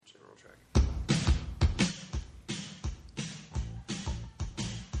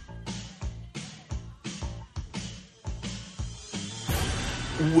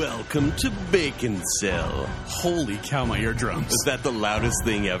Welcome to Bacon Cell. Holy cow, my eardrums. Is that the loudest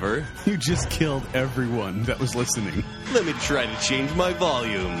thing ever? You just killed everyone that was listening. Let me try to change my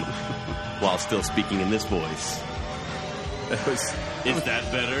volume while still speaking in this voice. Is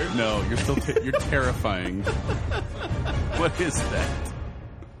that better? No, you're still you're terrifying. What is that?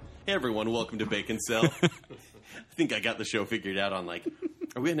 Hey everyone, welcome to Bacon Cell. I think I got the show figured out on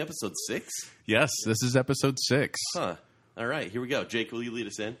are we on episode 6? Yes, this is episode 6. Huh. All right, here we go. Jake, will you lead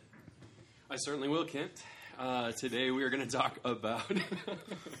us in? I certainly will, Kent. Today we are going to talk about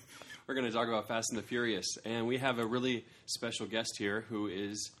Fast and the Furious, and we have a really special guest here who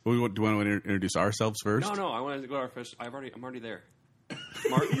is. Do you want to introduce ourselves first? No, I want to go to our first. I'm already there.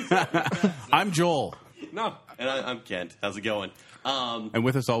 Mark. I'm Joel. No, and I'm Kent. How's it going? And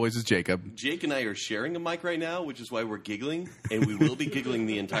with us always is Jacob. Jake and I are sharing a mic right now, which is why we're giggling, and we will be giggling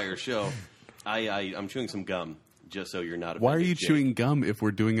the entire show. I'm chewing some gum. Just so you're not offended. Why are you Jake. chewing gum if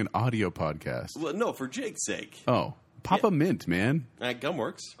we're doing an audio podcast? Well, no, for Jake's sake. Oh, pop a mint, man. Gum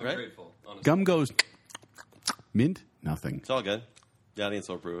works, I'm right? grateful. Honestly. Gum goes mint, nothing. It's all good. The audience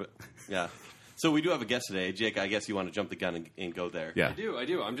will approve it. Yeah. So we do have a guest today. Jake, I guess you want to jump the gun and go there. Yeah. I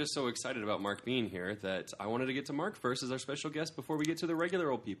do. I'm just so excited about Mark being here that I wanted to get to Mark first as our special guest before we get to the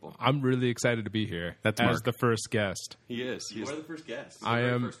regular old people. I'm really excited to be here. That's as Mark. the first guest. He is. You are the first guest. I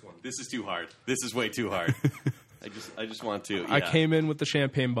am. First one. This is too hard. This is way too hard. I just want to. I yeah. came in with the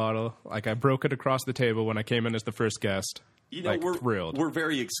champagne bottle. I broke it across the table when I came in as the first guest. You know, we're thrilled. We're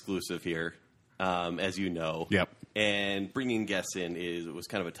very exclusive here, as you know. Yep. And bringing guests in was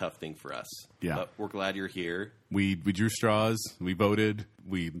kind of a tough thing for us. Yeah. But we're glad you're here. We drew straws. We voted.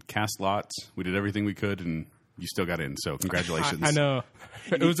 We cast lots. We did everything we could, and you still got in. So congratulations. I know.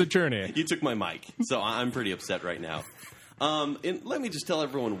 It was a journey. You took my mic, so I'm pretty upset right now. And let me just tell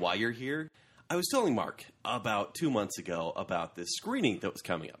everyone why you're here. I was telling Mark about 2 months ago about this screening that was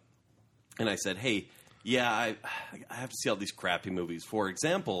coming up. And I said, hey, yeah, I have to see all these crappy movies. For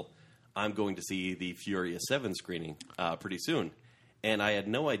example, I'm going to see the Furious 7 screening pretty soon. And I had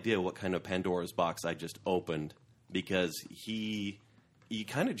no idea what kind of Pandora's box I just opened because he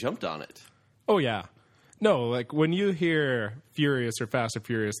kind of jumped on it. Oh, yeah. No, when you hear Furious or Fast and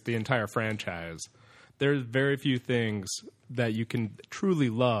Furious, the entire franchise, there's very few things that you can truly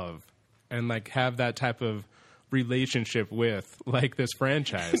love and have that type of relationship with this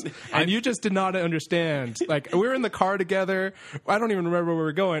franchise. And you just did not understand. We were in the car together. I don't even remember where we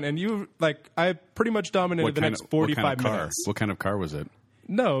were going. And you, I pretty much dominated the next 45 minutes. What kind of car was it?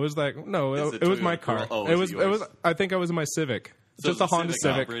 No, it was it was my car. Oh, it was I think I was in my Civic. So Just a Honda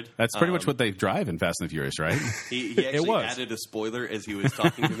Civic. hybrid. That's pretty much what they drive in Fast and the Furious, right? He actually added a spoiler as he was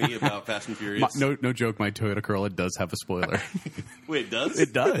talking to me about Fast and Furious. No joke, my Toyota Corolla does have a spoiler. Wait, it does?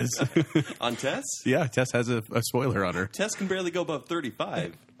 It does. On Tess? Yeah, Tess has a spoiler on her. Tess can barely go above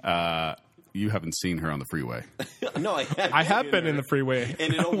 35. You haven't seen her on the freeway. No, I haven't. I have been in the freeway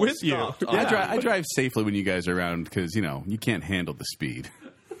And it almost with you. stopped. Yeah, I drive safely when you guys are around because, you can't handle the speed.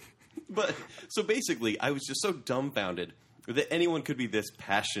 But so basically, I was just so dumbfounded that anyone could be this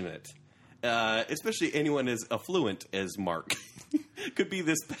passionate, especially anyone as affluent as Mark, could be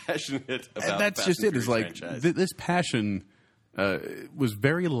this passionate about. And that's Fast just and it. Is Furious franchise. this passion was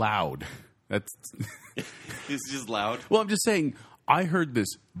very loud. That's It's just loud. well, I'm just saying. I heard this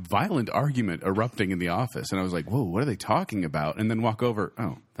violent argument erupting in the office, and I was like, "Whoa, what are they talking about?" And then walk over.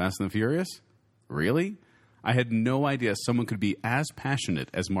 Oh, Fast and the Furious? Really? I had no idea someone could be as passionate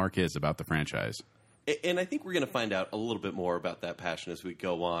as Mark is about the franchise. And I think we're going to find out a little bit more about that passion as we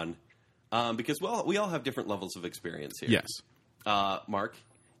go on, because we all have different levels of experience here. Yes. Mark,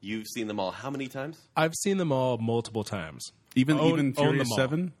 you've seen them all how many times? I've seen them all multiple times. Even Own Furious them all.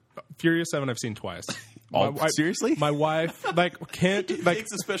 7? Furious 7 I've seen twice. Seriously? My wife can't It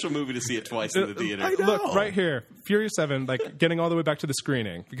takes a special movie to see it twice in the theater. I know. Look right here, Furious 7, getting all the way back to the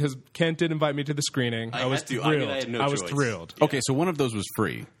screening because Kent did invite me to the screening. I was had to. thrilled. I had no was choice. thrilled. Okay, so one of those was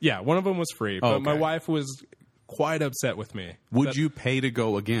free. Yeah, one of them was free, but okay. my wife was quite upset with me. Would you pay to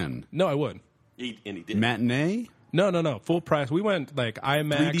go again? No, I would. And he did. Matinee? No, full price. We went IMAX,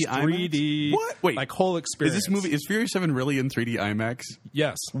 3D IMAX? 3D, What? Wait. whole experience. Is Furious 7 really in 3D IMAX?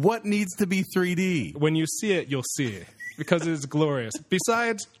 Yes. What needs to be 3D? When you see it, you'll see because it is glorious.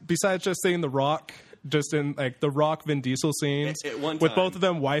 Besides just seeing The Rock, just in the Rock Vin Diesel scenes At one with time. both of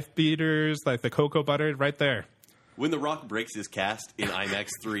them wife beaters, the cocoa butter right there. When The Rock breaks his cast in IMAX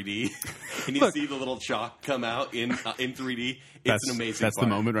 3D, and you see the little chalk come out in 3D, it's an amazing That's the part.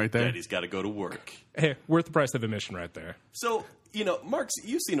 moment right there? Daddy's got to go to work. Hey, worth the price of admission right there. So, Mark's,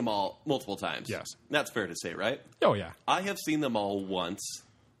 you've seen them all multiple times. Yes. That's fair to say, right? Oh, yeah. I have seen them all once.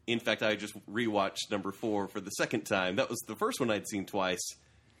 In fact, I just rewatched number 4 for the second time. That was the first one I'd seen twice.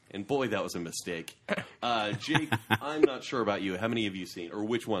 And boy, that was a mistake. Jake, I'm not sure about you. How many have you seen, or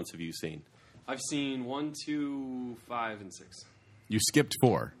which ones have you seen? I've seen 1, 2, 5, and 6. You skipped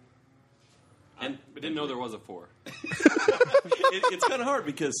 4. And I didn't know there was a 4. It's kind of hard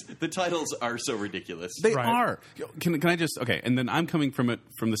because the titles are so ridiculous. They Right. are. Can I just okay? And then I'm coming from it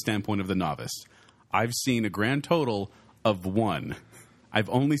from the standpoint of the novice. I've seen a grand total of 1. I've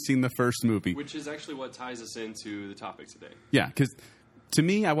only seen the first movie. Which is actually what ties us into the topic today. Yeah, because to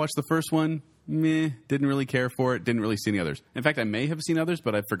me, I watched the first one. Meh, didn't really care for it. Didn't really see any others. In fact, I may have seen others,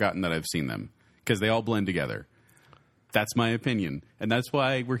 but I've forgotten that I've seen them because they all blend together. That's my opinion, and that's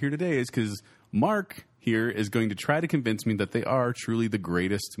why we're here today. Is because Mark here is going to try to convince me that they are truly the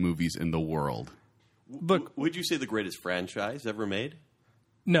greatest movies in the world. Look, Would you say the greatest franchise ever made?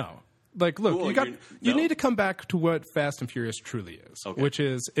 no. Like, look, Cool, you no? need to come back to what Fast and Furious truly is, Okay. which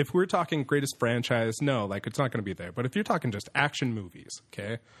is, if we're talking greatest franchise, no, like, it's not going to be there. But if you're talking just action movies,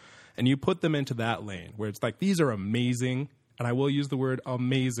 okay, and you put them into that lane where it's like, these are amazing, and I will use the word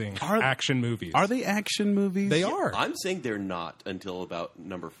amazing, action movies. Are they action movies? They are. I'm saying they're not until about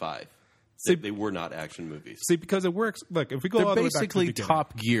number 5. See- They were not action movies. See, because it works. Look, if we go all They're the way back to the basically beginning.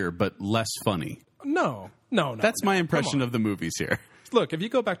 Top Gear, but less funny. No. That's my no. impression Come on. of the movies here. Look, if you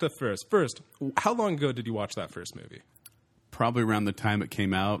go back to the first, how long ago did you watch that first movie? Probably around the time it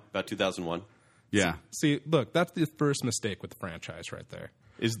came out. About 2001. Yeah. See, look, that's the first mistake with the franchise right there.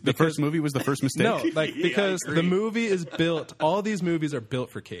 Is the first movie was the first mistake? No, like, Yeah, because I agree. the movie is built, all these movies are built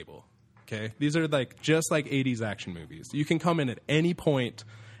for cable. Okay? These are like just like 80s action movies. You can come in at any point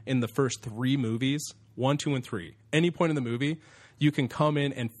in the first 3 movies, 1, 2, and 3. Any point in the movie, you can come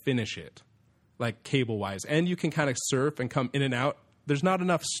in and finish it, like cable wise. And you can kind of surf and come in and out. There's not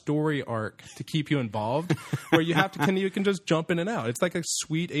enough story arc to keep you involved where you have to, you can just jump in and out. It's like a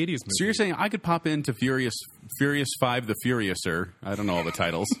sweet 80s movie. So you're saying I could pop into Furious 5 the Furiouser. I don't know all the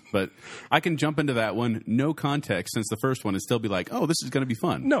titles, but I can jump into that one, no context since the first one, and still be like, oh, this is going to be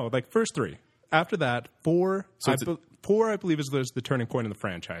fun. No, like first 3. After that, 4. So it's 4, I believe, is the turning point in the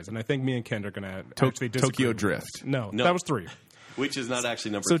franchise, and I think me and Ken are going to actually disagree. Tokyo with Drift. this. No, No. that was 3. Which is not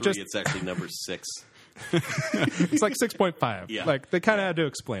actually number So 3. just- It's actually number 6. It's like 6.5. Yeah. Like they kind of had to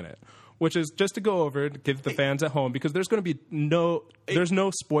explain it, which is just to go over it, give the fans at home, because there's going to be there's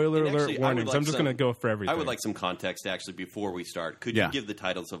no spoiler And alert actually, I would warnings. like I'm just some- going to go for everything. I would like some context actually before we start. Could Yeah. you give the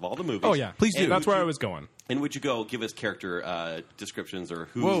titles of all the movies? Oh yeah, Please do. That's where I was going. And would you go give us character descriptions or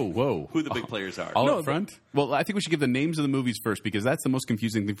who Whoa. who the big players are? All No, up front? Well, I think we should give the names of the movies first because that's the most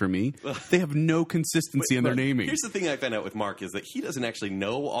confusing thing for me. They have no consistency in their naming. Here's the thing I found out with Mark is that he doesn't actually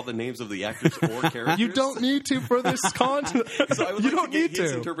know all the names of the actors or characters. You don't need to for this content. So I would You like don't to get need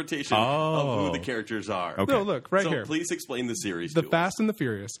his to. interpretation Oh. of who the characters are. Okay. No, look right so here. please explain the series. The to us. Fast and the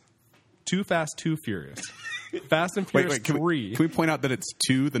Furious, Too Fast, Too Furious, Fast and Furious Can 3. we point out that it's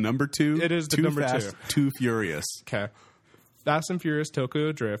 2, the number 2? It is the Too number fast, 2 Furious. Okay. Fast and Furious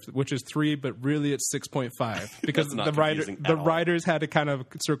Tokyo Drift, which is 3, but really it's 6.5 because That's not the confusing at all. writers had to kind of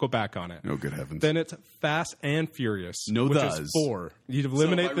circle back on it. Oh, good heavens. Then it's Fast and Furious, No which thes. is 4. You So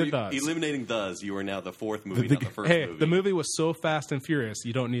eliminate by the does. eliminating does, you are now the 4th movie, The- not the first Hey, movie. the movie was so Fast and Furious,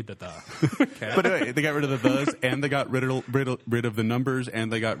 you don't need the the. Okay. But anyway, they got rid of the thes, and they got rid of the numbers,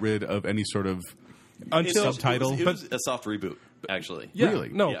 and they got rid of any sort of Until subtitle. It was a soft reboot, actually. yeah, Really?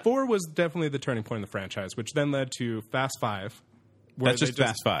 no, Yeah. 4 was definitely the turning point in the franchise, which then led to Fast 5. where That's they just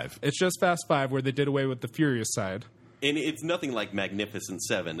Fast 5. It's just Fast 5 where they did away with the Furious side. And it's nothing like Magnificent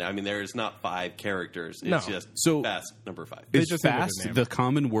Seven. I mean, there's not 5 characters. It's No. just So- Fast number 5. Is just needed a fast name. the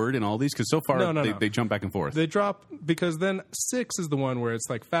common word in all these? Because so far No. they jump back and forth. They drop because then 6 is the one where it's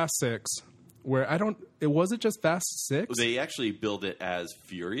like Fast 6, where was it just Fast 6? They actually build it as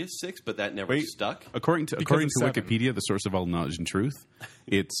Furious 6, but that never stuck. According to Because of 7. Wikipedia, the source of all knowledge and truth,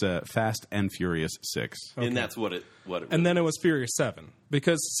 it's Fast and Furious 6. And that's what it And then really it was Furious 7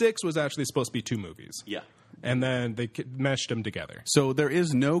 because 6 was actually supposed to be 2 movies. Yeah. And then they meshed them together. So there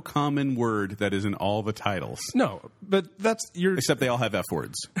is no common word that is in all the titles, No, but that's your except they all have F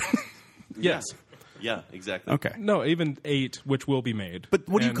words. yes. Yeah, exactly. Okay. No, even 8, which will be made. But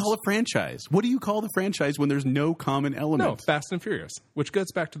what do you And- call a franchise? What do you call the franchise when there's no common element? No, Fast and Furious, which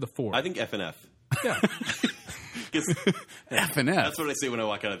gets back to the 4. I think F and F. yeah. 'Cause F and F. that's what I say when I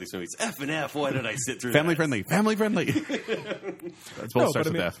walk out of these movies. F and F. Why did I sit through Family that? friendly. Family friendly. That's both starts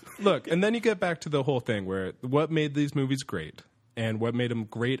with F. Look, and then you get back to the whole thing where what made these movies great and what made them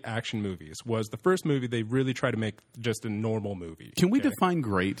great action movies was the first movie they really tried to make just a normal movie. Can we okay? define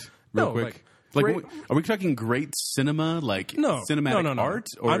great real No, quick? like, Like, great- are we talking great cinema, like No, cinematic no. art,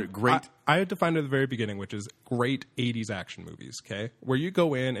 or great? I had defined it at the very beginning, which is great 80s action movies, okay? Where you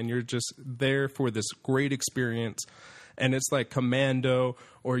go in and you're just there for this great experience and it's like Commando,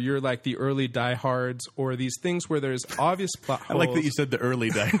 or you're like the early Die Hards, or these things where there's obvious plot I holes. like that you said the early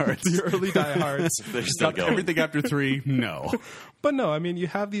diehards. The early Die Hards. They're still Not going. everything after 3, no. But no, I mean, you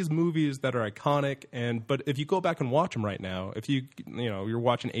have these movies that are iconic, but if you go back and watch them right now, if you're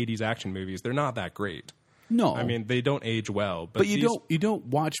watching 80s action movies, they're not that great. No. I mean, they don't age well. But you don't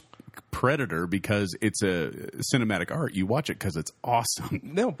watch Predator because it's a cinematic art. You watch it because it's awesome.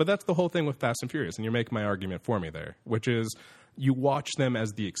 No, but that's the whole thing with Fast and Furious, and you're making my argument for me there, which is you watch them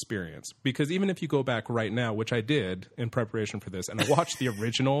as the experience. Because even if you go back right now, which I did in preparation for this, and I watched the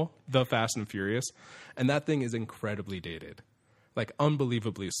original, The Fast and Furious, and that thing is incredibly dated. Like,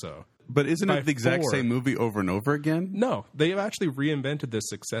 unbelievably so. But isn't By it the exact 4. same movie over and over again? No, they have actually reinvented this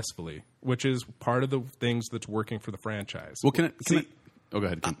successfully, which is part of the things that's working for the franchise. Well, can I oh, go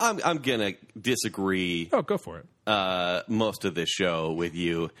ahead. Ken. I'm gonna disagree Oh, go for it. most of this show with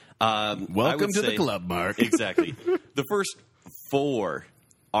you. I Welcome would to the say- club, Mark. Exactly. The first 4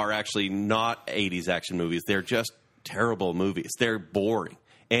 are actually not 80s action movies. They're just terrible movies. They're boring.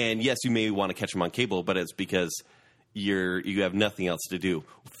 And yes, you may want to catch them on cable, but it's because you have nothing else to do.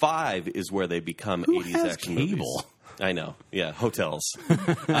 5 is where they become 80s has action cable? movies. I know. Yeah, hotels.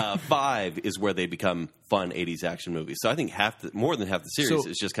 5 is where they become fun 80s action movies. So I think more than half the series So-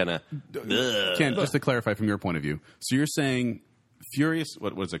 is just kind of Ken, just to clarify from your point of view, so you're saying Furious,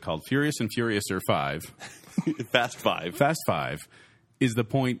 what was it called? Furious and Furiouser 5, Fast 5. Fast 5, is the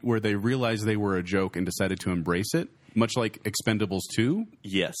point where they realized they were a joke and decided to embrace it, much like Expendables 2?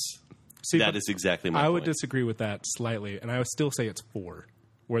 Yes. See, That but is exactly my I point. would disagree with that slightly, and I would still say it's 4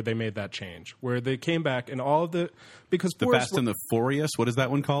 where they made that change, where they came back and all of because The 4 Fast and the Furious, what is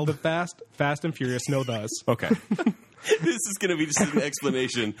that one called? Fast and Furious, no thus. Okay. This is going to be just an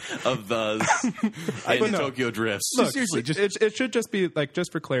explanation of the and no. Tokyo Drifts. Look, seriously, it should just be like,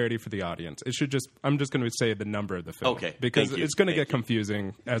 just for clarity for the audience, it should just, I'm just going to say the number of the film. Okay, Because thank you. it's going to Thank get you.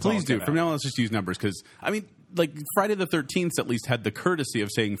 confusing as Please all do. get From out. now on, let's just use numbers because, I mean, like Friday the 13th at least had the courtesy of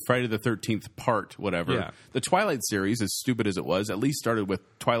saying Friday the 13th part whatever. Yeah. The Twilight series, as stupid as it was, at least started with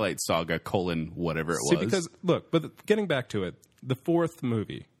Twilight Saga : whatever it See, was. because look, but getting back to it, the 4th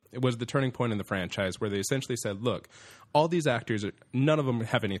movie, it was the turning point in the franchise where they essentially said, look, all these actors, none of them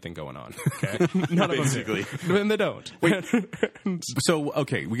have anything going on. Okay? None of Basically. them do. And they don't. So,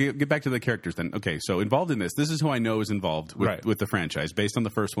 okay, we get back to the characters then. Okay, so involved in this is who I know is involved with, Right. with the franchise based on the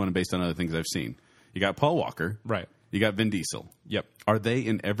first one and based on other things I've seen. You got Paul Walker. Right. You got Vin Diesel. Yep. Are they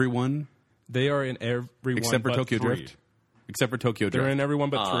in every one They are in every one except for but Tokyo 3. Drift? Except for Tokyo Drift. They're in every one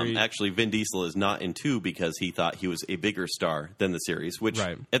but 3. Actually, Vin Diesel is not in 2 because he thought he was a bigger star than the series, which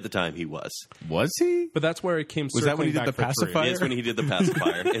Right. at the time he was. Was he? But that's where it came. Was that when he did circling the back for 3. pacifier? That's when he did the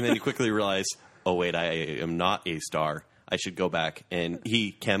pacifier, and then he quickly realized, oh wait, I am not a star. I should go back, and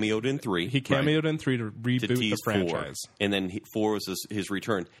he cameoed in 3. He cameoed in 3 to to reboot the tease 4, franchise. and then 4 was his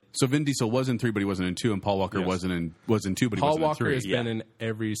return. So Vin Diesel was in 3, but he wasn't in 2, and Paul Walker Yes. was in 2, but he Paul wasn't Walker in has 3. been in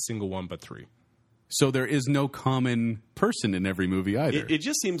every single one but 3. So there is no common person in every movie either. It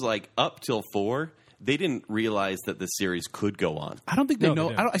just seems like up till 4, they didn't realize that the series could go on. I don't think they No, know.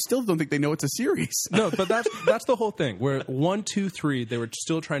 they didn't. I still don't think they know it's a series. No, but that's the whole thing. Where 1, 2, 3, they were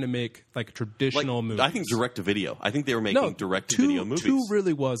still trying to make like traditional movies. I think direct to video. I think they were making direct to video movies. 2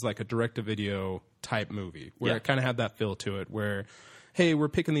 really was like a direct to video type movie where Yeah. it kind of had that feel to it. Where, hey, we're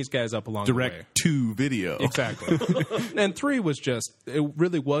picking these guys up along the way. Direct to video. Exactly. And 3 was just, it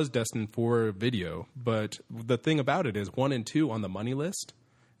really was destined for video. But the thing about it is 1 and 2 on the money list,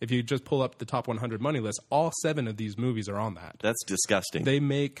 if you just pull up the top 100 money list, all 7 of these movies are on that. That's disgusting. They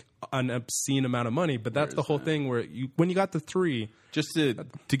make an obscene amount of money, but that's the whole thing where when you got the 3, Just to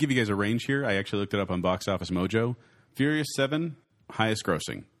give you guys a range here, I actually looked it up on Box Office Mojo. Furious 7, highest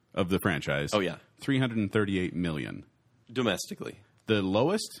grossing of the franchise. Oh, yeah. $338 million. Domestically. The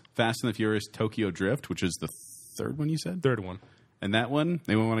lowest, Fast and the Furious Tokyo Drift, which is the third one you said? third one. And that one,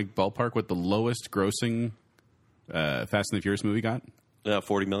 they want to ballpark what the lowest grossing Fast and the Furious movie got?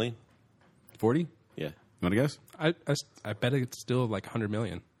 40 million? 40? Yeah. You want to guess? I bet it's still like 100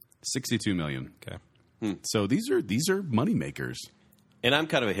 million. 62 million. Okay. So these are money makers. And I'm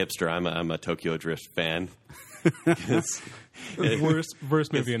kind of a hipster. I'm a Tokyo Drift fan.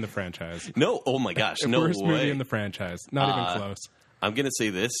 Worst movie in the franchise. No, oh my gosh, no Worst way. movie in the franchise. Not even close. I'm going to say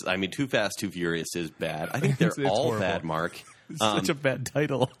this. I mean, Too Fast, Too Furious is bad. I think they're It's all horrible. bad, Mark. Such a bad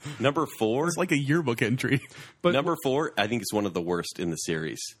title. Number 4. It's like a yearbook entry. But Number 4, I think it's one of the worst in the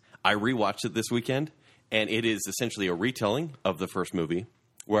series. I rewatched it this weekend, and it is essentially a retelling of the first movie,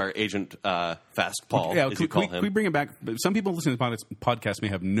 where Agent Fast Paul, as you call can we him. bring it back? Some people listening to the podcast may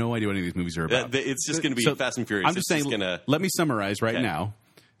have no idea what any of these movies are about. It's just going to be So, Fast and Furious. I'm just saying, gonna, let me summarize right Okay. now.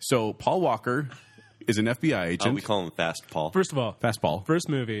 So Paul Walker is an FBI agent. we call him Fast Paul. First of all, Fastball. first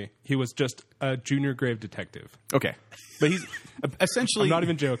movie, he was just a junior grave detective. Okay. But he's essentially... I'm not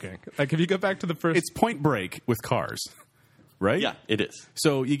even joking. Like, if you go back to the first... It's Point Break with cars, right? Yeah, it is.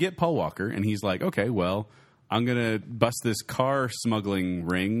 So you get Paul Walker, and he's like, okay, well, I'm going to bust this car smuggling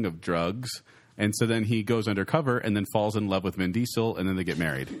ring of drugs. And so then he goes undercover and then falls in love with Vin Diesel, and then they get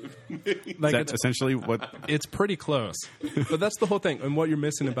married. like, That's essentially what... it's pretty close. But that's the whole thing. And what you're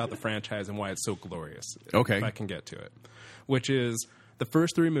missing about the franchise and why it's so glorious. Okay. If I can get to it. Which is... The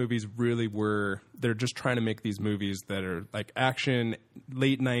first three movies really they're just trying to make these movies that are like action,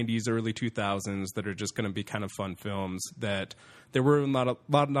 late 90s, early 2000s, that are just going to be kind of fun films that there were not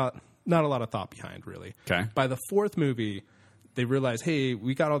a lot of thought behind, really. Okay. By the fourth movie, they realized, hey,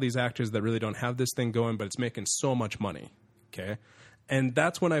 we got all these actors that really don't have this thing going, but it's making so much money. Okay. And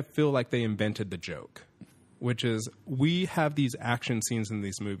that's when I feel like they invented the joke, which is we have these action scenes in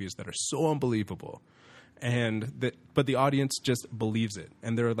these movies that are so unbelievable. But the audience just believes it,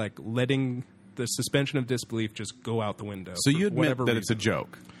 and they're like letting the suspension of disbelief just go out the window. So you admit that reason. it's a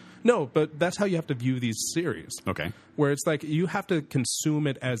joke. No, but that's how you have to view these series. Okay. Where it's like you have to consume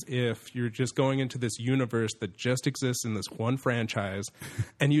it as if you're just going into this universe that just exists in this one franchise,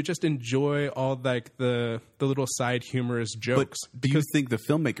 and you just enjoy all like the little side humorous jokes. But do you think the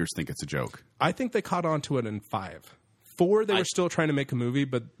filmmakers think it's a joke? I think they caught on to it in 5. 4, they were still trying to make a movie,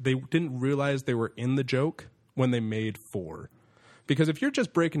 but they didn't realize they were in the joke when they made 4. Because if you're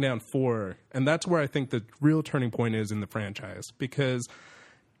just breaking down 4, and that's where I think the real turning point is in the franchise, because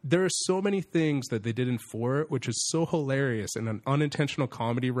there are so many things that they did in 4, which is so hilarious in an unintentional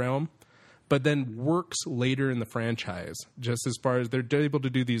comedy realm, but then works later in the franchise, just as far as they're able to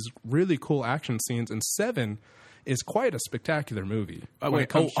do these really cool action scenes. And 7 is quite a spectacular movie when it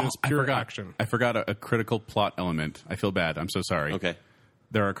comes to just pure action. I forgot a critical plot element. I feel bad. I'm so sorry. Okay.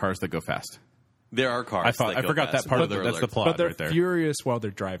 There are cars that go fast. There are cars. I forgot that part of it. That's the plot But they're right there. furious while they're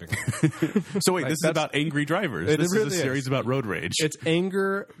driving. So wait, this is about angry drivers. It This really is a is. series about road rage. It's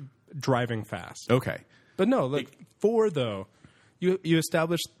anger driving fast. Okay. But no, like 4 though, you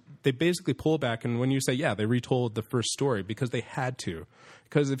establish they basically pull back, and when you say they retold the first story because they had to.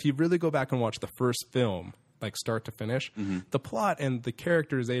 Because if you really go back and watch the first film, like start to finish, the plot and the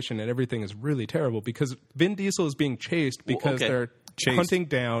characterization and everything is really terrible because Vin Diesel is being chased because they're hunting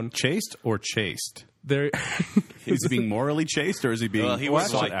down Chased or chased? they're Is he being morally chased or is he being... Well, he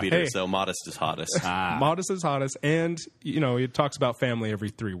was sought Mike after? Peter, Hey. so modest is hottest. modest is hottest, and he talks about family every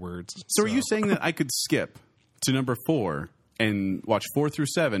 3 words. So are you saying that I could skip to number 4 and watch 4 through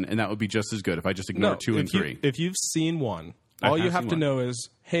 7 and that would be just as good if I just ignore 2 and 3? If you've seen 1, I all you have have seen to 1. know is,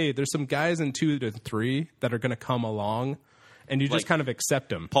 hey, there's some guys in 2 to 3 that are going to come along, and you just Like- kind of accept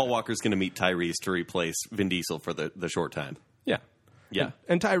them. Paul Walker's going to meet Tyrese to replace Vin Diesel for the short time. Yeah. Yeah.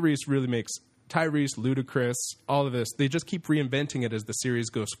 And Tyrese really makes Tyrese, Ludacris, all of this. They just keep reinventing it as the series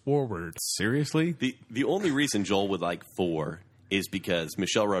goes forward. Seriously? The only reason Joel would like 4 is because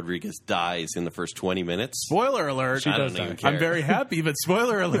Michelle Rodriguez dies in the first 20 minutes. Spoiler alert. I does don't even die. care. I'm very happy, but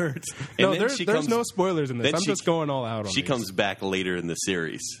spoiler alert. And No, then there's no spoilers in this. then I'm she- just going all out on She these. comes back later in the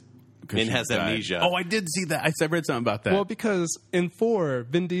series and She has died. amnesia. Oh, I did see that. I read something about that. Well, because in 4,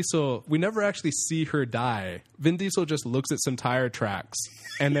 Vin Diesel, we never actually see her die. Vin Diesel just looks at some tire tracks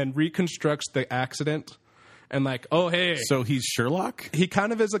and then reconstructs the accident and like, oh, hey. so he's Sherlock? He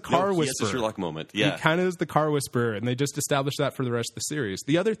kind of is a car no, whisperer. Yes, a Sherlock moment. Yeah. He kind of is the car whisperer, and they just established that for the rest of the series.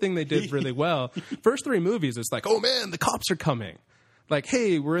 The other thing they did really well, first 3 movies, it's like, oh man, the cops are coming. Like,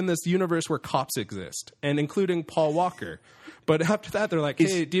 hey, we're in this universe where cops exist, and including Paul Walker. But after that, they're like,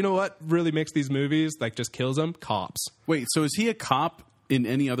 hey, do you know what really makes these movies, like, just kills them? Cops. Wait, so is he a cop in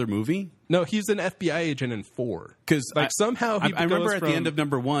any other movie? No, he's an FBI agent in 4. Because somehow he I remember goes at the from- end of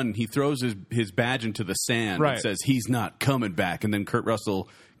number 1, he throws his badge into the sand Right. and says he's not coming back, and then Kurt Russell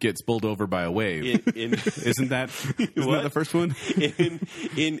gets bowled over by a wave. Isn't that the first one?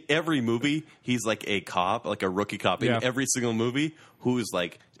 in every movie, he's like a cop, like a rookie cop in Yeah. every single movie who's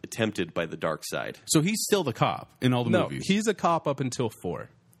like tempted by the dark side. So he's still the cop in all the No, movies. he's a cop up until 4.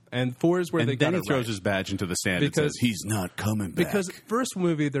 And 4 is where they and got then he it throws right. his badge into the sand Because- and says he's not coming back. Because first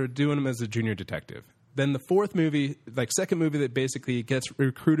movie, they're doing him as a junior detective. Then the 4th movie, like second movie, that basically gets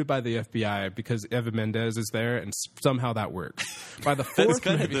recruited by the FBI because Evan Mendez is there, and somehow that works. By the That's 4th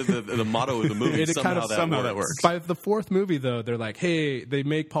kind movie, of the motto of the movie. Somehow that works. By the 4th movie, though, they're like, hey, they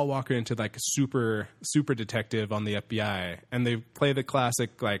make Paul Walker into like a super detective on the FBI, and they play the classic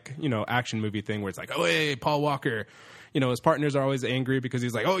action movie thing where it's like, oh hey, Paul Walker, his partners are always angry because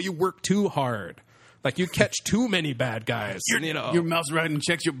he's like, oh, you work too hard. Like, you catch too many bad guys. Your mouse riding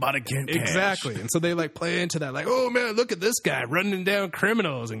checks your body can't cash. Exactly. And so they like play into that, like, oh man, look at this guy running down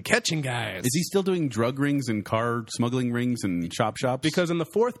criminals and catching guys. Is he still doing drug rings and car smuggling rings and shops? Because in the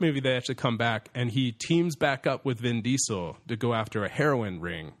fourth movie, they actually come back and he teams back up with Vin Diesel to go after a heroin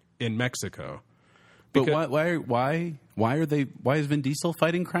ring in Mexico. But why is Vin Diesel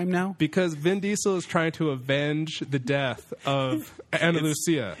fighting crime now? Because Vin Diesel is trying to avenge the death of Ana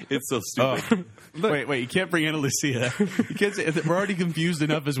Lucia. It's so stupid. Wait! You can't bring Ana Lucia. You can't say, we're already confused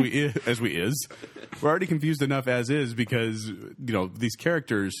enough as we is. We're already confused enough as is because these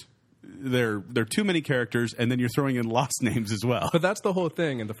characters. They're too many characters, and then you're throwing in lost names as well. But that's the whole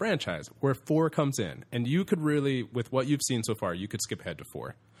thing in the franchise where 4 comes in, and you could really, with what you've seen so far, you could skip ahead to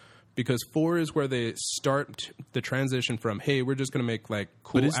 4. Because 4 is where they start the transition from, hey, we're just going to make like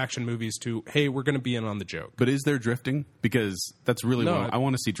cool action movies to, hey, we're going to be in on the joke. But is there drifting? Because that's really what I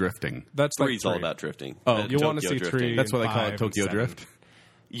want to see drifting. That's like 3's all about drifting. Oh, you want to see drifting. 3? That's why they call it Tokyo Drift.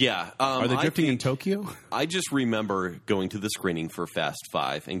 Yeah. Are they drifting in Tokyo? I just remember going to the screening for Fast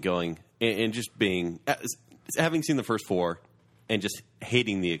 5 and going and just being having seen the first 4 and just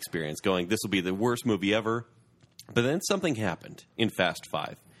hating the experience, going, this will be the worst movie ever. But then something happened in Fast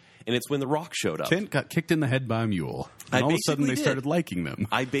 5. And it's when The Rock showed up. Kent got kicked in the head by a mule. And all of a sudden they started liking them.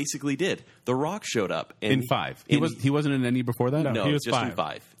 I basically did. The Rock showed up. And in 5. He wasn't in any before that? No, he was just 5. in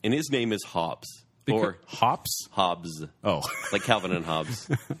 5. And his name is Hobbs. Or Hobbs? Hobbs. Oh. Like Calvin and Hobbs.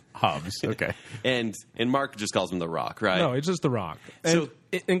 Hobbs, okay. And Mark just calls him The Rock, right? No, it's just The Rock. And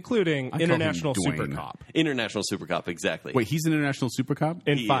including International call him Super Dwayne. Cop. International Super Cop, exactly. Wait, he's an international super cop?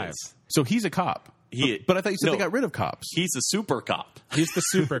 In He 5. is. So he's a cop. But I thought you said they got rid of cops. He's a super cop. He's the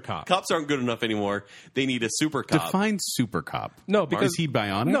Super Cop. Cops aren't good enough anymore. They need a super cop. Define super cop. No, because is he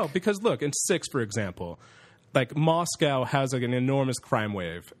bionic? No, because look, in 6, for example, like Moscow has like an enormous crime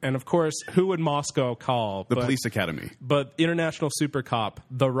wave, and of course, who would Moscow call? The police academy. But International Super Cop,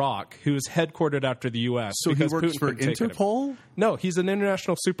 The Rock, who's headquartered after the U.S. So he because works Putin for couldn't take it. Interpol? No, he's an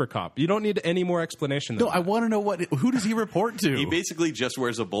International Super Cop. You don't need any more explanation than No, that. I want to know who does he report to? He basically just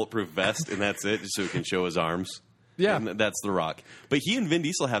wears a bulletproof vest, and that's it, just so he can show his arms. Yeah. And that's The Rock. But he and Vin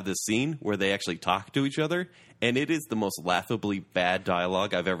Diesel have this scene where they actually talk to each other, and it is the most laughably bad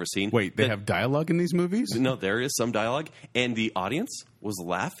dialogue I've ever seen. Wait, they have dialogue in these movies? No, there is some dialogue, and the audience was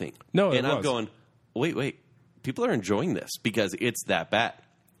laughing. No, and it I'm was. going, wait, people are enjoying this because it's that bad.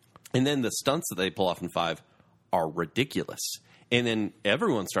 And then the stunts that they pull off in 5 are ridiculous. And then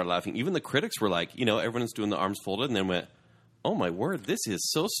everyone started laughing. Even the critics were like, everyone's doing the arms folded, and then went, oh my word, this is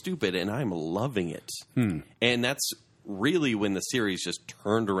so stupid, and I'm loving it. And that's really when the series just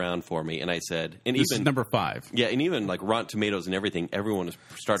turned around for me, and I said, and This is number 5. yeah, and even like Rotten Tomatoes and everything, everyone has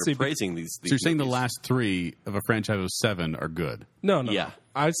started praising these. So you're saying the movies. last 3 of a franchise of 7 are good? No. Yeah.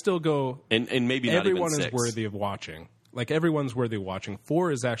 I'd still go. and maybe not Everyone even is 6. worthy of watching. Like, everyone's worthy of watching.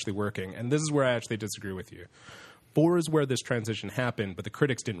 4 is actually working, and this is where I actually disagree with you. 4 is where this transition happened, but the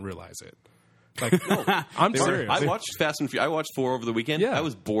critics didn't realize it. Like, no, I'm serious. I watched Fast and Furious. I watched 4 over the weekend. Yeah. I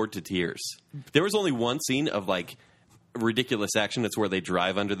was bored to tears. There was only one scene of like ridiculous action. It's where they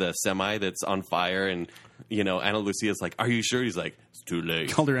drive under the semi that's on fire, and Ana Lucia's like, "Are you sure?" He's like, "It's too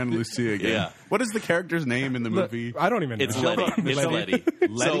late." Called her Ana Lucia again. Yeah. What is the character's name in the Look, movie? I don't even know. It's Letty. It's Letty.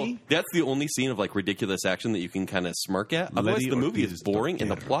 Letty? So that's the only scene of like ridiculous action that you can kind of smirk at. Otherwise, Letty the movie is Ortiz boring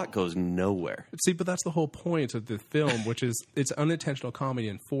and the Torquero. plot goes nowhere. See, but that's the whole point of the film, which is it's unintentional comedy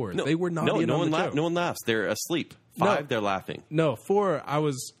in 4. They were not in no on one the laughs. joke. No one laughs. They're asleep. 5, they're laughing. No, 4,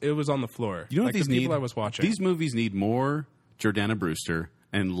 it was on the floor. You know what like these the people need? I was watching. These movies need more Jordana Brewster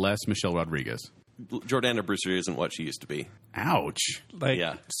and less Michelle Rodriguez. Jordana Brewster isn't what she used to be. Ouch. like,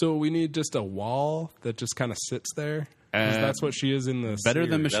 yeah. So we need just a wall that just kind of sits there. 'Cause that's what she is in the better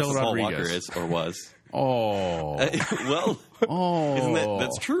than series. That's Michelle what Paul Rodriguez. Walker is or was. Oh. Well, isn't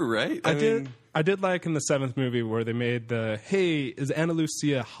that's true, right? I did like in the 7th movie where they made the hey, is Ana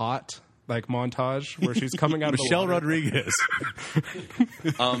Lucia hot? Like montage where she's coming out of Michelle the water. Rodriguez.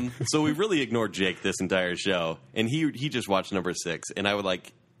 So we really ignored Jake this entire show, and he just watched number 6, and I would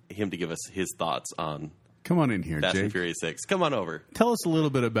like him to give us his thoughts on Come on in here, Fast and Jake. Furious 6. Come on over. Tell us a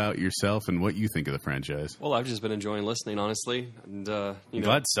little bit about yourself and what you think of the franchise. Well, I've just been enjoying listening, honestly, and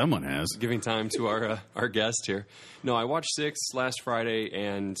Glad someone has. giving time to our guest here. No, I watched 6 last Friday,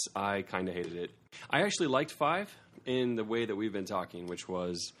 and I kind of hated it. I actually liked 5 in the way that we've been talking, which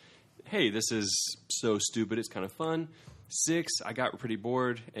was, hey, this is so stupid, it's kind of fun. 6, I got pretty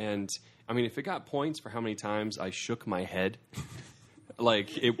bored, and I mean, if it got points for how many times I shook my head,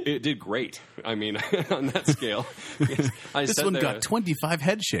 Like it did great. I mean, on that scale, I This sat one there- got 25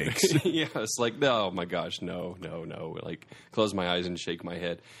 head shakes. yeah, it's like, oh my gosh, no. Like, close my eyes and shake my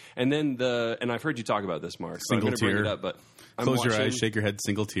head. And then and I've heard you talk about this, Mark. So I'm Single going to bring tear. it up, but I'm Close your watching- eyes, shake your head,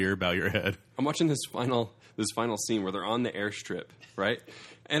 single tear, bow your head. I'm watching this final scene where they're on the airstrip, right?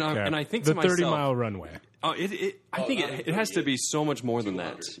 And I think the to myself, 30-mile runway. oh, I think it has to be so much more than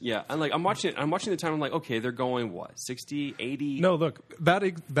that. Yeah, and like I'm watching the time. I'm like, okay, they're going what 60, 80. No, look, that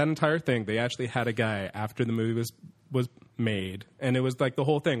entire thing, they actually had a guy after the movie was made, and it was like the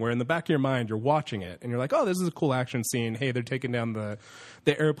whole thing where in the back of your mind you're watching it and you're like, oh, this is a cool action scene. Hey, they're taking down the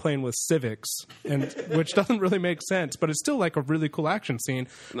airplane with civics, and which doesn't really make sense, but it's still like a really cool action scene.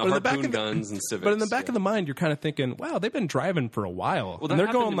 The But in the back harpoon of the- guns and civics. But in the back yeah. of the mind, you're kind of thinking, wow, they've been driving for a while, Well, that and they're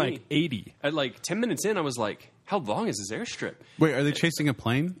happened going to like me. 80. At like 10 minutes in, I was like, how long is this airstrip? Wait, are they chasing a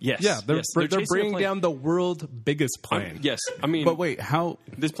plane? Yes, Yeah, they're yes, chasing a bringing plane. down the world's biggest plane. Yes, I mean, But wait, how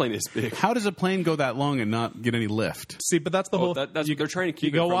this plane is big. how does a plane go that long and not get any lift? See, but that's the whole. That's they're trying to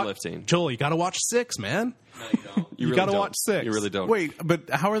keep you it go from watch, lifting. Joel, you got to watch 6, man. You really gotta don't. watch 6. You really don't. Wait, but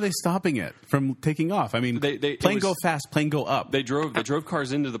how are they stopping it from taking off? I mean, It plane was- go fast, plane go up. They drove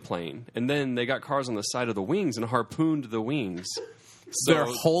cars into the plane, and then they got cars on the side of the wings and harpooned the wings. So, They're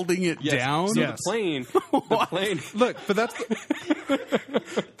holding it yes, down. So Yes. the plane. Look, but that's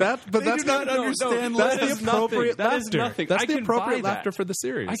that's do not understand That's that the is appropriate nothing. That is laughter. nothing. That's I the can appropriate buy that. laughter for the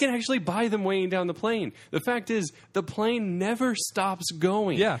series. I can actually buy them weighing down the plane. The fact is, the plane never stops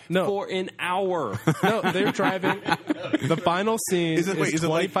going. Yeah, no. for an hour. No, they're driving. The final scene Is it- wait, is is it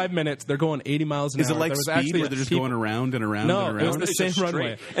like- 25 minutes. They're going 80 miles an Is hour. it like There was speed actually where they're just people- going around and around No, and it was around? the It's same just straight.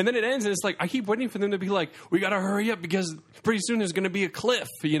 runway. And then it ends, and it's like I keep waiting for them to be like, "We got to hurry up because pretty soon there's going to be a cliff."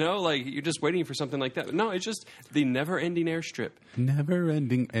 You know, like you're just waiting for something like that. No, it's just the never-ending airstrip.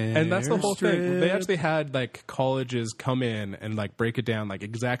 Never-ending air. And that's the whole thing. They actually had like colleges come in and like break it down, like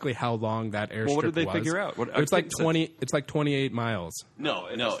exactly how long that airstrip was. what did they figure out? It's like 20. It's like 28 miles. No,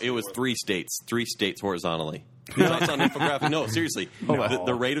 it was 3 states. 3 states horizontally. That's on infographic. No, seriously.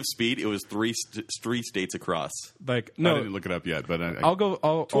 The rate of speed, it was three states across. Like I no, didn't look it up yet, but I'll go.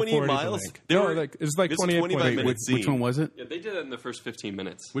 I'll 28 forward you the miles? link. They No, were- like it's like it's 28 25 point- minutes. which one was it? Yeah, they did that in the first 15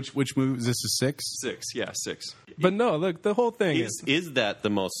 minutes. Which movie is this? A 6? 6, yeah, 6. But no, look, the whole thing is. Is that the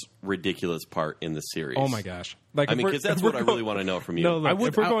most ridiculous part in the series? Oh my gosh! Like, I if mean, we're- because that's if what we're I go- really want to know from you. No, look,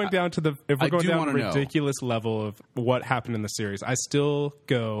 if we're I- going down to the I do down wanna the know. ridiculous level of what happened in the series, I still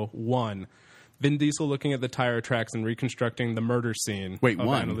go one. Vin Diesel looking at the tire tracks and reconstructing the murder scene. Wait, of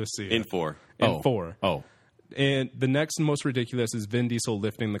one? Anna Lucia. in 4. In 4. Oh. And the next most ridiculous is Vin Diesel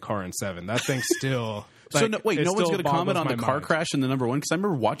lifting the car in 7. That thing still. So no, wait, it no one's still going to comment on boggles the my car mind. crash in the number 1 because I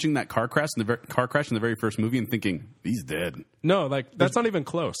remember watching that car crash in the very first movie and thinking he's dead. No, like that's not even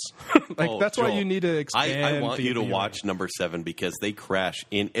close. Like Oh, that's why Joel, you need to expand. I want the you to viewing. watch number 7 because they crash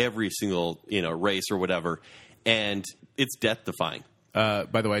in every single race or whatever, and it's death defying. By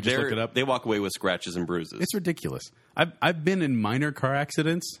the way, I just looked it up. They walk away with scratches and bruises. It's ridiculous. I've been in minor car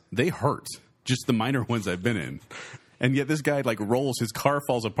accidents. They hurt. Just the minor ones I've been in. And yet this guy like rolls, his car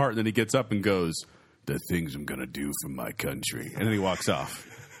falls apart, and then he gets up and goes, "The things I'm going to do for my country." And then he walks off.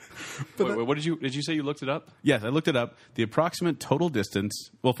 Wait, what did you say you looked it up? Yes, I looked it up. The approximate total distance.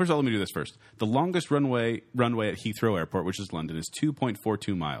 Well, first of all, let me do this first. The longest runway at Heathrow Airport, which is London, is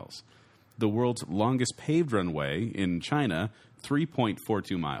 2.42 miles. The world's longest paved runway in China,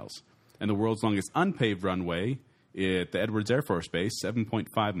 3.42 miles. And the world's longest unpaved runway at the Edwards Air Force Base,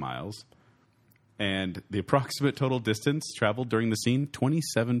 7.5 miles. And the approximate total distance traveled during the scene,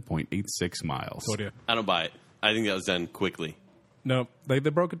 27.86 miles. Told you. I don't buy it. I think that was done quickly. No, they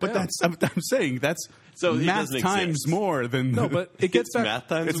broke it down. But I'm saying that's So it math doesn't times exist. more than No, but it gets It's back. math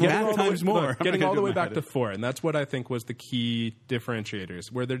times It's more? math all the way- times more. look, I'm not getting gonna all the do way my back head to in. 4, and that's what I think was the key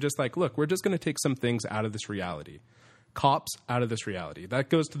differentiators. Where they're just like, look, we're just going to take some things out of this reality, cops out of this reality. That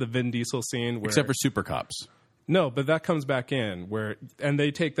goes to the Vin Diesel scene, where except for super cops. no, but that comes back in and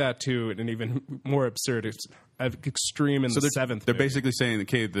they take that to an even more absurd extreme in the seventh. They're movie. basically saying,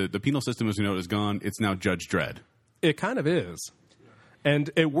 okay, the penal system as we know it is gone. It's now Judge Dredd. It kind of is.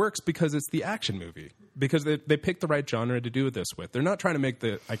 And it works because it's the action movie. Because they picked the right genre to do this with. They're not trying to make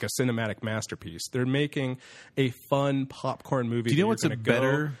a cinematic masterpiece. They're making a fun popcorn movie. Do you know that what's you're a gonna go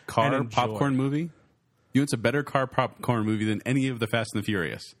better and car enjoy. popcorn movie? You know what's a better car popcorn movie than any of the Fast and the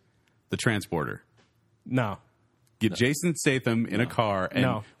Furious? The Transporter. No. Get Jason Statham in a car, and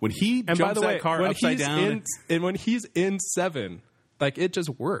No. when he And by jumps the way, that car when upside he's down, when he's in 7, Like, it just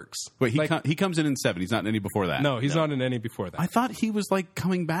works. Wait, like, he comes in 7. He's not in any before that. No, he's not in any before that. I thought he was like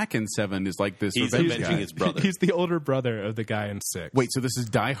coming back in 7 is like this He's revenge avenging guy. his brother. He's the older brother of the guy in 6. Wait, so this is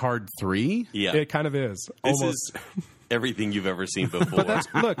Die Hard 3? Yeah. It kind of is. This Almost. is everything you've ever seen before.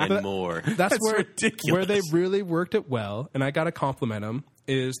 And more. That's where, ridiculous. where they really worked it well, and I got to compliment them,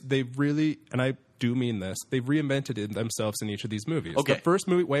 is they really, and I do mean this, they've reinvented themselves in each of these movies. Okay. The first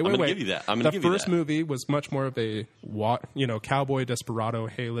movie, I'm gonna give you that. I'm gonna the give you first that. movie was much more of a, cowboy desperado,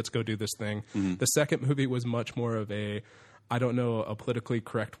 hey, let's go do this thing. Mm-hmm. The second movie was much more of a, I don't know a politically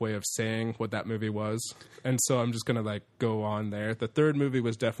correct way of saying what that movie was, and so I'm just going to go on there. The third movie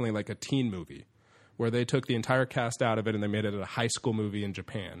was definitely like a teen movie, where they took the entire cast out of it and they made it a high school movie in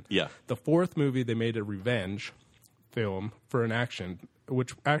Japan. Yeah. The fourth movie, they made a revenge film for an action,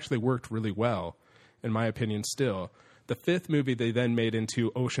 which actually worked really well, in my opinion, still. The fifth movie, they then made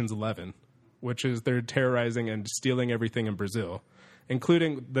into Ocean's 11, which is they're terrorizing and stealing everything in Brazil,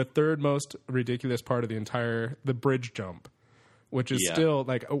 including the third most ridiculous part of the bridge jump, which is still,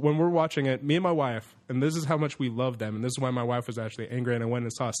 when we're watching it, me and my wife, and this is how much we love them, and this is why my wife was actually angry, and I went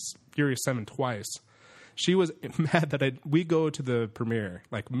and saw Furious 7 twice. She was mad that we go to the premiere,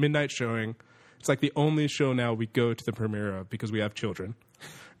 midnight showing. It's the only show now we go to the premiere of because we have children.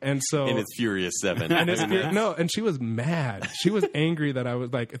 And so, and it's Furious 7. And and she was mad. She was angry that I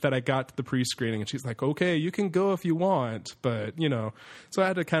was that I got to the pre-screening, and she's like, "Okay, you can go if you want, but So I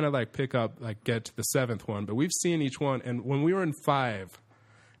had to kind of pick up, get to the seventh one. But we've seen each one, and when we were in 5,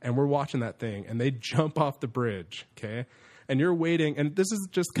 and we're watching that thing, and they jump off the bridge, okay, and you're waiting, and this is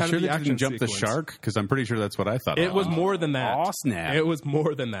just kind sure of the they action didn't jump sequence. the shark? Because I'm pretty sure that's what I thought. It was more than that. Oh, snap. It was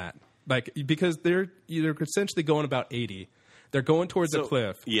more than that. Because they're essentially going about 80. They're going towards a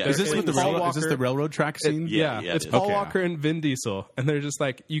cliff. Yeah. Is this They're- with the Paul railroad? Is this Walker- the railroad track scene? Yeah, it's it is. Paul Okay. Walker and Vin Diesel, and they're just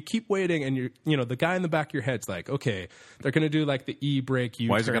you keep waiting, and the guy in the back of your head's okay, they're gonna do the e-brake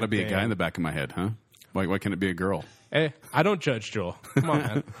U-turn. Why is there got to be a thing. guy in the back of my head, huh? Why can't it be a girl? Hey, I don't judge, Joel. Come on,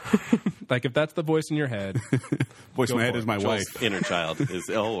 man. If that's the voice in your head, Voice in my head for is it. my Joel's wife. inner child is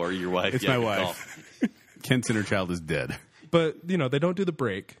or your wife. It's Yeah, my good wife. call. Kent's inner child is dead. but they don't do the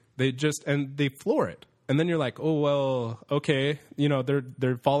brake. They just and they floor it. And then you're like, oh well, okay,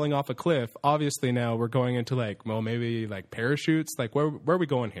 they're falling off a cliff. Obviously now we're going into maybe parachutes. Where are we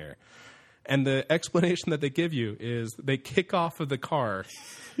going here? And the explanation that they give you is they kick off of the car,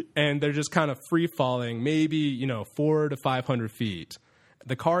 and they're just kind of free falling, maybe 400 to 500 feet.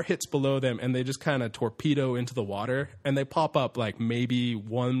 The car hits below them, and they just kind of torpedo into the water, and they pop up maybe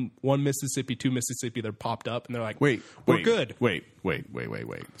one Mississippi, 2 Mississippi. They're popped up, and they're like, Wait, we're good. Wait.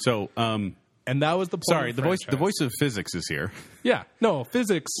 So, And that was the point. sorry, of the franchise. voice of physics is here. Yeah, no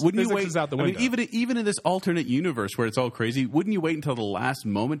physics. Wouldn't physics you wait? is out the window. I mean, even in this alternate universe where it's all crazy, wouldn't you wait until the last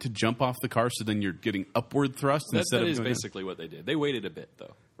moment to jump off the car so then you're getting upward thrust instead That of is going- basically what they did. They waited a bit,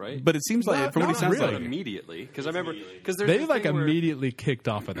 though, right? But it seems like from what he not sounds really. like, immediately, because I remember because they immediately kicked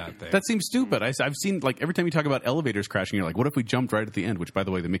off of that thing. that seems stupid. I've seen every time you talk about elevators crashing, you're like, what if we jumped right at the end? Which, by the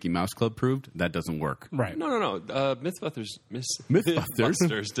way, the Mickey Mouse Club proved that doesn't work. right. No. Mythbusters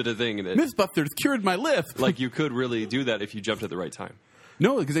Mythbusters? did a thing that Mythbusters cured my lift. you could really do that if you jumped at the right time.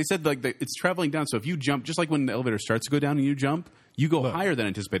 No, because they said it's traveling down. So if you jump, just like when the elevator starts to go down and you jump, you go higher than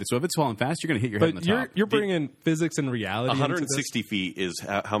anticipated. So if it's falling fast, you're going to hit your head on But the top. you're bringing physics and reality. into this. 160 feet is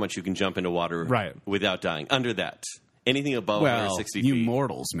how much you can jump into water Right. without dying. Under that. Anything above well, 160 you feet.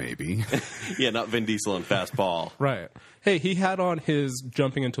 mortals, maybe. Yeah, not Vin Diesel and Fastball. Right. Hey, he had on his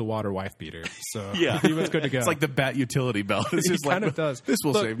jumping into water wife beater, so Yeah. he was good to go. It's like the bat utility belt. It's he just kind of does. This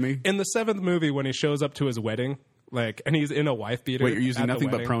will Look, save me. In the 7th movie, when he shows up to his wedding, and he's in a wife beater. Wait, you're using at the nothing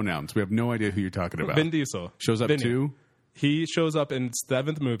but wedding. pronouns. We have no idea who you're talking about. Vin Diesel Shows up Vinny. to He shows up in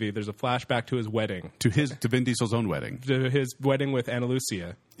 7th movie. There's a flashback to his wedding, to Vin Diesel's own wedding. to his wedding with Ana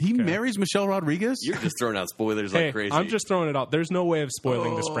Lucia. He marries Michelle Rodriguez. You're just throwing out spoilers Hey, like crazy. I'm just throwing it out. There's no way of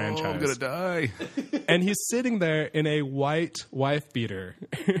spoiling this franchise. I'm gonna die. And he's sitting there in a white wife beater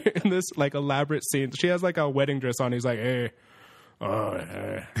in this elaborate scene. She has a wedding dress on. He's like, hey,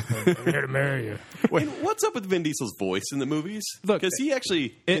 I'm here to marry you. And what's up with Vin Diesel's voice in the movies? Look, because he actually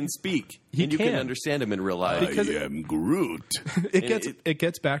can speak, he and you can can. understand him in real life. Because I am Groot. It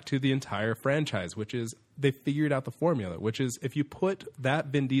gets back to the entire franchise, which is they figured out the formula, which is if you put that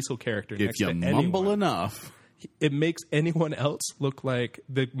Vin Diesel character If next you to mumble anyone, enough, it makes anyone else look like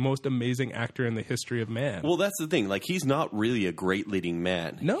the most amazing actor in the history of man. Well, that's the thing. He's not really a great leading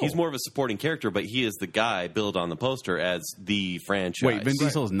man. No. He's more of a supporting character, but he is the guy billed on the poster as the franchise. wait, Vin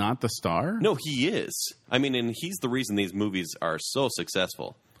Diesel is not the star? No, he is. I mean, and he's the reason these movies are so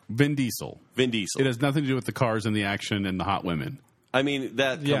successful. Vin Diesel. Vin Diesel. It has nothing to do with the cars and the action and the hot women. I mean,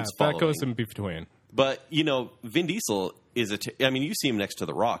 that comes yeah, following. that goes in between. But, Vin Diesel, is I mean, you see him next to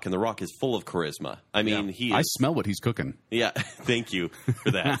The Rock, and The Rock is full of charisma. I mean, he is. I smell what he's cooking. Yeah, thank you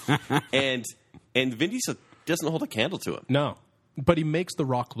for that. and Vin Diesel doesn't hold a candle to him. No, but he makes The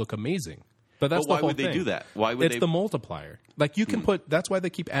Rock look amazing. But that's But why the whole would they thing. do that? Why would it's they? the multiplier. Like you can put. That's why they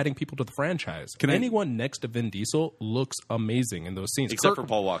keep adding people to the franchise. Anyone next to Vin Diesel looks amazing in those scenes, Except for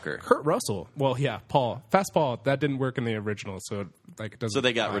Paul Walker. Kurt Russell. Well, yeah, Paul. Fast Paul. That didn't work in the original, so like it doesn't. So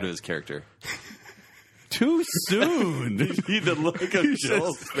they got rid of his character. Too soon. The look of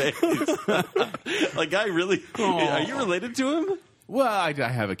Joel's face. Like, I really. Are you related to him? Well, I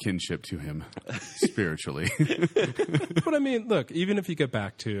have a kinship to him spiritually. But I mean, look. Even if you get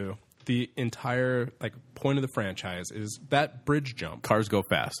back to the entire like point of the franchise is that bridge jump. Cars go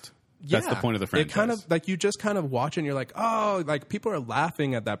fast. That's the point of the franchise. It kind of like you just kind of watch and you're like, oh, like people are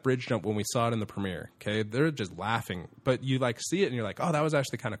laughing at that bridge jump when we saw it in the premiere. Okay, they're just laughing, but you like see it and you're like, oh, that was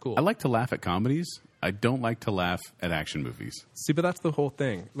actually kind of cool. I like to laugh at comedies. I don't like to laugh at action movies. See, but that's the whole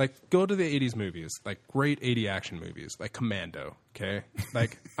thing. Like, go to the 80s movies, like great 80 action movies, like Commando, okay?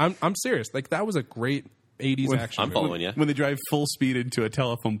 Like, I'm serious. Like, that was a great 80s action movie. I'm following you. When they drive full speed into a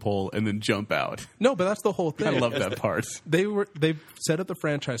telephone pole and then jump out. No, but that's the whole thing. I love that part. They've set up the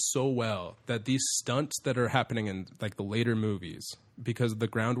franchise so well that these stunts that are happening in like the later movies, because of the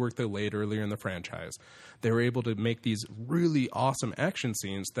groundwork they laid earlier in the franchise, they were able to make these really awesome action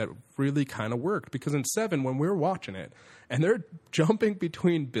scenes that really kind of worked. Because in 7, when we were watching it, and they're jumping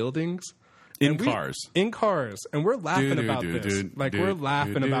between buildings In cars. And we're laughing about this. Like, we're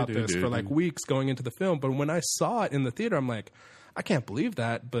laughing about this for like weeks going into the film. But when I saw it in the theater, I'm like, I can't believe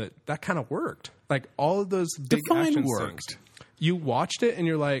that, but that kind of worked. Like, all of those big action worked. scenes. You watched it and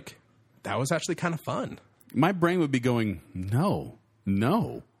you're like, that was actually kind of fun. My brain would be going, no.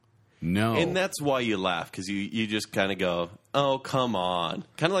 And that's why you laugh, because you just kind of go, oh, come on.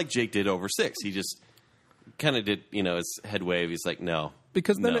 Kind of like Jake did over 6. He just kind of did, his head wave. He's like, no.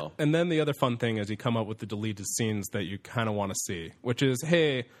 Because then, no. And then the other fun thing is you come up with the deleted scenes that you kind of want to see, which is,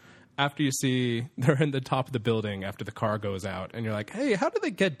 hey, after you see they're in the top of the building after the car goes out, and you're like, hey, how do they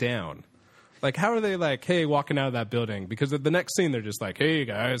get down? Like, how are they like, hey, walking out of that building? Because at the next scene, they're just like, hey,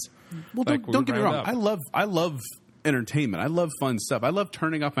 guys. Well, like, don't get me wrong. up. I love entertainment. I love fun stuff. I love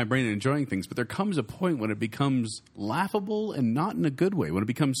turning off my brain and enjoying things. But there comes a point when it becomes laughable and not in a good way. When it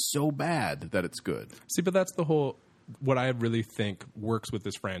becomes so bad that it's good. See, but that's the whole. What I really think works with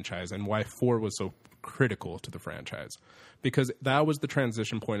this franchise and why 4 was so critical to the franchise. Because that was the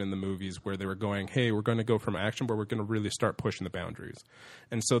transition point in the movies where they were going, hey, we're going to go from action where we're going to really start pushing the boundaries.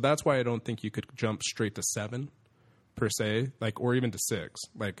 And so that's why I don't think you could jump straight to 7 per se, like, or even to 6.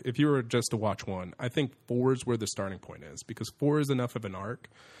 Like, if you were just to watch 1, I think 4 is where the starting point is, because 4 is enough of an arc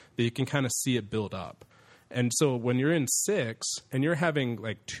that you can kind of see it build up. And so when you're in 6 and you're having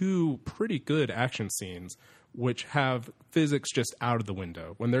like 2 pretty good action scenes which have physics just out of the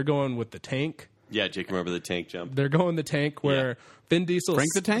window. When they're going with the tank. Yeah, Jake, remember the tank jump? They're going the tank where Vin Diesel... Frank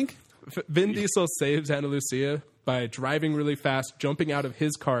the Tank? Vin Diesel saves Ana Lucia by driving really fast, jumping out of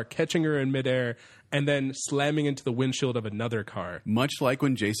his car, catching her in midair, and then slamming into the windshield of another car. Much like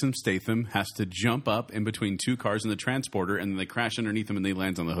when Jason Statham has to jump up in between 2 cars in the transporter and then they crash underneath him and they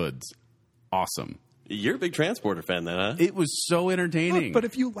lands on the hoods. Awesome. You're a big Transporter fan then, huh? It was so entertaining. Look, but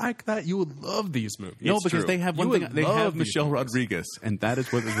if you like that, you would love these movies. No, It's because true. they have You one thing. would They love have these Michelle movies. Rodriguez, and that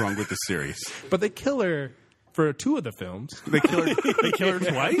is what is wrong with the series. But they kill her for 2 of the films. They kill her. They kill her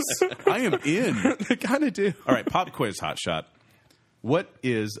twice. I am in. They kind of do. All right, pop quiz, hot shot. What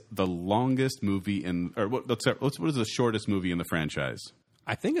is the longest movie in, or what is the shortest movie in the franchise?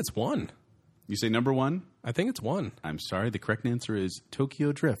 I think it's 1. You say number 1? I think it's 1. I'm sorry. The correct answer is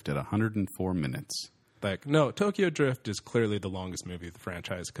Tokyo Drift at 104 minutes. Like, no, Tokyo Drift is clearly the longest movie of the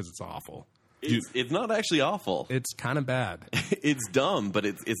franchise because it's awful. It's not actually awful. It's kind of bad. It's dumb, but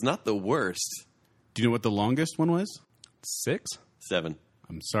it's not the worst. Do you know what the longest one was? 6? 7.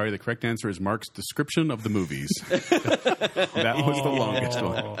 I'm sorry. The correct answer is Mark's description of the movies. That was the longest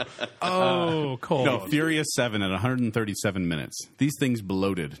one. Oh, cold. No, Furious 7 at 137 minutes. These things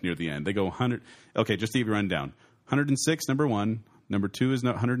bloated near the end. They go 100. Okay, just to give you a rundown. 106, number 1. Number 2 is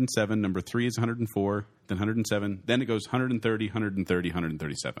 107. Number 3 is 104. Then 107. Then it goes 130, 130,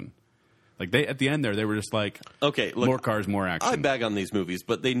 137. Like they at the end there, they were just like, Okay, look, more cars, more action. I bag on these movies,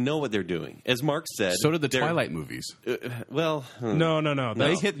 but they know what they're doing. As Mark said, So did the they're- Twilight movies. Well, No.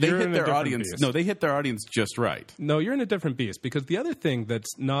 They hit You're in a their different audience. beast. No, they hit their audience just right. No, you're in a different beast because the other thing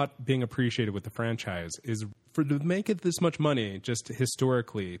that's not being appreciated with the franchise is to make it this much money, just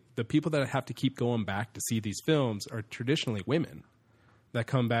historically, the people that have to keep going back to see these films are traditionally women that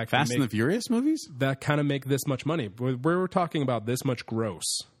come back Fast and the Furious movies? that kind of make this much money. We're talking about this much gross.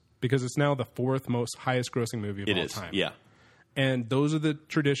 because it's now the fourth most highest grossing movie of It all is. time. Yeah. And those are the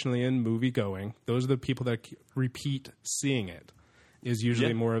traditionally in movie going. Those are the people that repeat seeing it. Is usually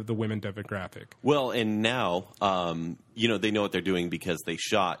Yeah. more of the women demographic. Well, and now, they know what they're doing because they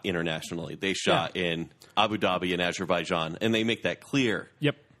shot internationally. They shot in Abu Dhabi and Azerbaijan, and they make that clear.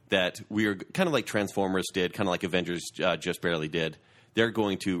 Yep. That we are kind of like Transformers did, kind of like Avengers just barely did. They're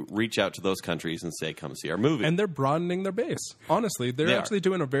going to reach out to those countries and say, "Come see our movie." And they're broadening their base. Honestly, they're They actually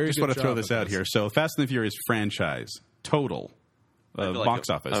doing a very Just good want to job throw this with out here. So, Fast and the Furious franchise total I feel like box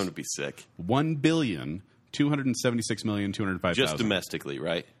I'm office going to be sick. 1,276,205,000. Just domestically,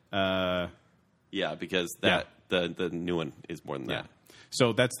 right? Uh, Yeah, because Yeah. the new one is more than yeah. that.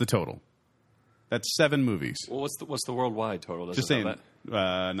 So that's the total. That's 7 movies. Well, what's the worldwide total? Does Just it have saying,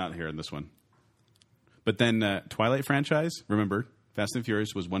 that? not here in this one. But then Twilight franchise, remember, Fast and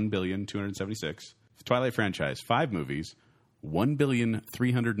Furious was 1,276,000,000. Twilight franchise, 5 movies,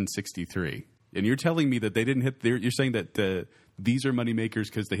 1,363,000,000. And you're telling me that they didn't hit you're saying that these are money makers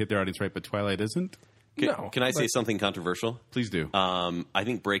because they hit their audience right, but Twilight isn't? Can I say something controversial? Please do. I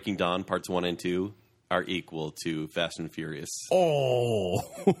think Breaking Dawn parts 1 and 2 are equal to Fast and Furious. Oh.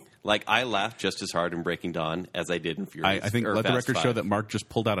 Like, I laughed just as hard in Breaking Dawn as I did in Furious. I think or let the Fast record 5. show that Mark just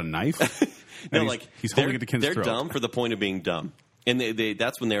pulled out a knife. No, and like he's holding they're- it to Ken's They're throat. dumb for the point of being dumb, and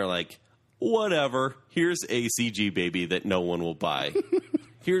that's when they're like, "Whatever. Here's a CG baby that no one will buy.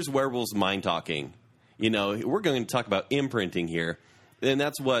 Here's werewolves mind talking. We're going to talk about imprinting here, and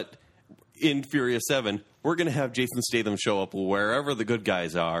that's what in Furious 7 we're going to have Jason Statham show up wherever the good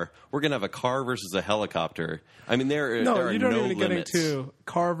guys are. We're going to have a car versus a helicopter. I mean, there are you don't no even get limits. into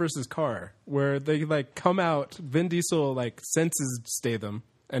car versus car, where they come out. Vin Diesel senses Statham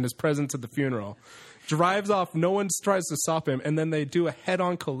and his presence at the funeral, drives off. No one tries to stop him, and then they do a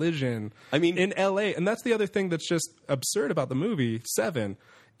head-on collision. I mean- in L.A., and that's the other thing that's just absurd about the movie 7.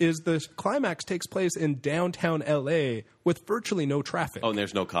 Is the climax takes place in downtown L.A. with virtually no traffic. Oh, and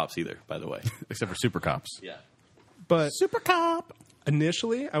there's no cops either, by the way. Except for Super Cops. Yeah. But Super Cop.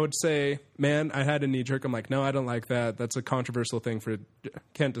 initially, I would say, man, I had a knee jerk. I'm like, no, I don't like that. That's a controversial thing for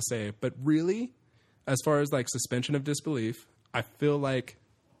Kent to say. But really, as far as suspension of disbelief, I feel like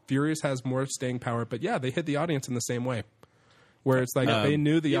Furious has more staying power. But yeah, they hit the audience in the same way. Where it's they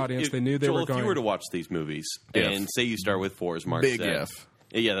knew the audience, they knew they Joel, were going. If you were to watch these movies, If. and say you start with 4, as Mark Big said. F.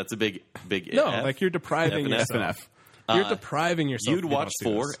 Yeah, that's a big no, F. you're depriving F and F. yourself. F and F. You're depriving yourself. You'd if you watch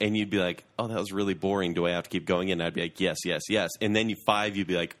don't see 4 this. and you'd be like, "Oh, that was really boring. Do I have to keep going?" And I'd be like, "Yes, yes, yes." And then 5, you'd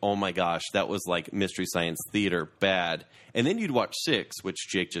be like, "Oh my gosh, that was like Mystery Science Theater bad." And then you'd watch 6, which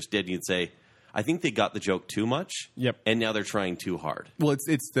Jake just did, and you'd say, "I think they got the joke too much." Yep. And now they're trying too hard. Well,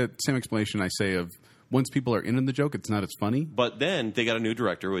 it's the same explanation I say of once people are in the joke, it's not as funny. But then they got a new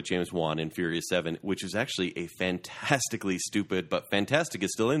director with James Wan in Furious 7, which is actually a fantastically stupid, but fantastic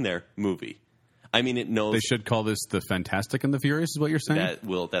is still in there, movie. I mean, it knows They should call this the Fantastic and the Furious, is what you're saying?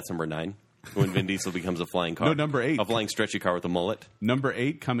 that's number 9. When Vin Diesel becomes a flying car. No, number 8. A flying stretchy car with a mullet. Number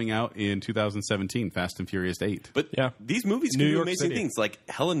 8 coming out in 2017, Fast and Furious 8. But Yeah. these movies New can do York amazing City. things. Like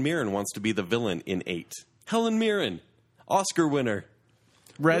Helen Mirren wants to be the villain in 8. Helen Mirren, Oscar winner.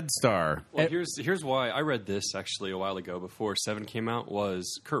 Red Star. Well, here's why I read this actually a while ago before 7 came out.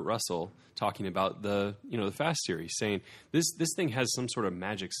 Was Kurt Russell talking about the Fast series, saying this thing has some sort of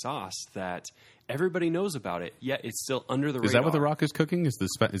magic sauce that everybody knows about it, yet it's still under the radar. Is that what The Rock is cooking? Is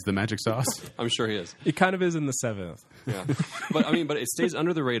the magic sauce? I'm sure he is. It kind of is in the 7th. Yeah, but it stays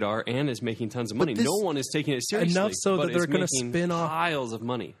under the radar and is making tons of money. this- No one is taking it seriously Enough so but that they're it's gonna making spin off- piles of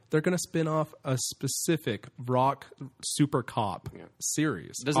money. They're going to spin off a specific Rock Super Cop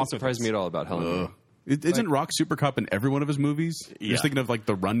series. It doesn't off of surprise this. me at all about Helen Mirren. Isn't Rock Super Cop in every one of his movies? You're Yeah. thinking of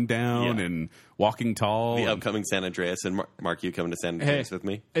The Rundown Yeah. and Walking Tall. The and- upcoming San Andreas. And Mark, you coming to San Andreas with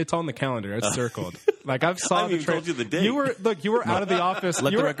me? It's on the calendar. It's circled. I've saw I haven't the even told you the date. You were out of the office.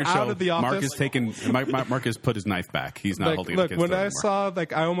 Let you the were record out show. of the office. Mark is taken. Mark has put his knife back. He's not holding it look, against when him I anymore. saw,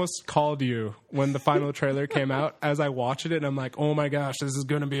 I almost called you when the final trailer came out. As I watched it, and I'm like, oh my gosh, this is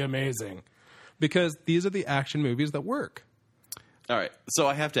going to be amazing, because these are the action movies that work. All right. So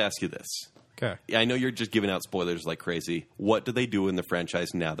I have to ask you this. Okay, I know you're just giving out spoilers like crazy. What do they do in the franchise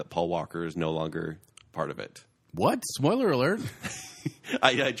now that Paul Walker is no longer part of it? What? Spoiler alert.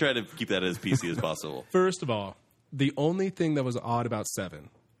 I try to keep that as PC as possible. first of all, the only thing that was odd about 7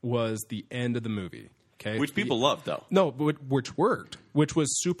 was the end of the movie. Okay, Which people love, though. no, but which worked, which was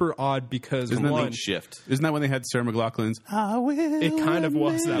super odd because Isn't that one, Complete shift. Isn't that when they had Sarah McLachlan's I will? it kind of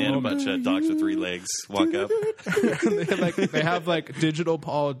was that They had a moment. bunch of dogs with 3 legs walk up. they have digital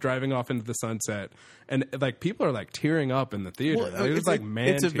Paul driving off into the sunset, and people are tearing up in the theater. It was man.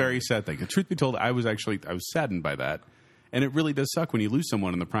 It's a tears. very sad thing. Truth be told, I was saddened by that. And it really does suck when you lose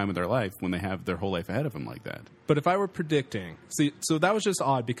someone in the prime of their life when they have their whole life ahead of them like that. But if I were predicting, see, so that was just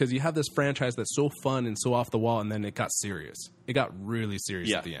odd because you have this franchise that's so fun and so off the wall, and then it got serious. It got really serious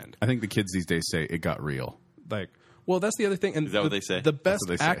Yeah. at the end. I think the kids these days say it got real. Like, well, that's the other thing. And Is that what they say? The best what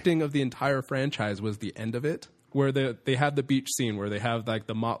they say. acting of the entire franchise was the end of it, where they have the beach scene where they have like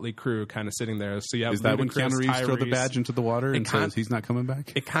the motley crew kind of sitting there. So you have Is that when Ludacris, Keanu Reeves throw the Tyrese. badge into the water and kind- says he's not coming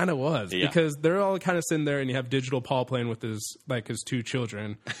back? It kind of was Yeah. because they're all kind of sitting there, and you have Digital Paul playing with his 2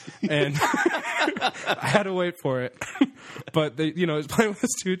 children, and I had to wait for it. But he's playing with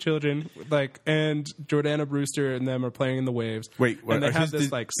his 2 children, and Jordana Brewster and them are playing in the waves. Wait, and they are have his-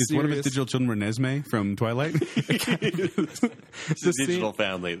 this is one of his digital children Renesmee from Twilight? It's a digital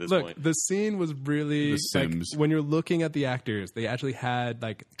family at this Look, point. the scene was really The Sims. when you're looking at the actors, they actually had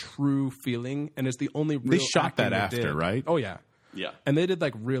like true feeling, and it's the only real shot acting that they after, did. right? Oh yeah, Yeah. and they did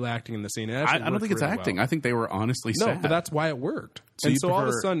like real acting in the scene. It I actually don't worked think it's really acting. well. I think they were honestly No, sad. but that's why it worked. So and you so all of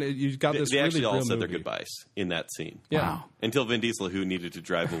a prefer- sudden, you got this They really actually all real said their movie. goodbyes in that scene. Yeah. Wow. Until Vin Diesel, who needed to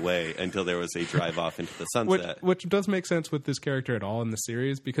drive away until there was a drive off into the sunset. Which does make sense with this character at all in the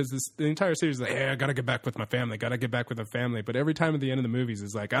series because the entire series is like, hey, I gotta get back with my family, my family. But every time at the end of the movies,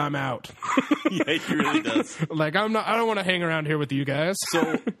 it's like, I'm out. Yeah, he really does. Like I don't want to hang around here with you guys.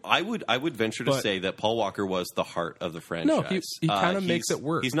 So I would venture to But- say that Paul Walker was the heart of the franchise. No, he kinda He's- makes it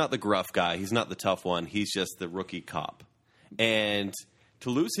work. He's not the gruff guy. He's not the tough one. He's just the rookie cop. And to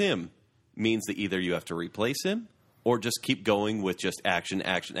lose him means that either you have to replace him or just keep going with just action,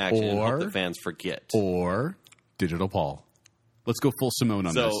 and hope Or- that fans forget. Or Digital Paul. Let's go full Simone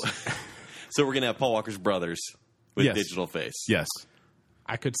on So, this. so we're gonna have Paul Walker's brothers with Yes. digital face. Yes.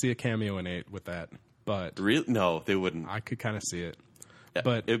 I could see a cameo in 8 with that, but Really? No, they wouldn't. I could kind of see it. Yeah,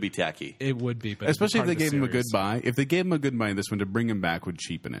 but- it would be tacky. It would be, but Especially if part they of the gave him a series. goodbye. If they gave him a goodbye in this one, to bring him back would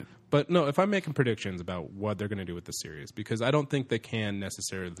cheapen it. But no, if I'm making predictions about what they're going to do with the series, because I don't think they can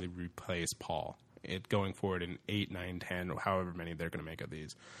necessarily replace Paul going forward in 8, 9, 10, or however many they're going to make of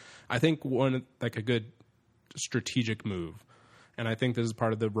these. I think a good strategic move, and I think this is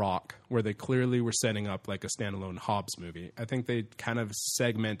part of The Rock, where they clearly were setting up like a standalone Hobbs movie. I think they kind of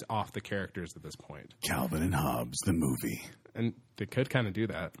segment off the characters at this point, Calvin and Hobbes, the movie. and they could kind of do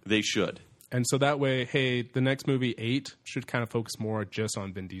that. They should. And so that way, hey, the next movie 8 should kind of focus more just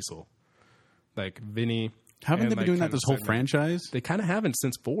on Vin Diesel, like Vinny. Haven't and, they been like, doing that kind of this whole segment. franchise? They kind of haven't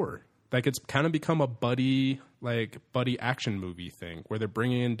since 4. Like it's kind of become a buddy action movie thing where they're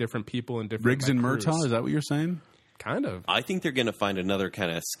bringing in different people and different Riggs and crews. Murtaugh, is that what you're saying? Kind of. I think they're going to find another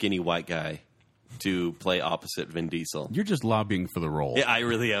kind of skinny white guy to play opposite Vin Diesel. You're just lobbying for the role. Yeah, I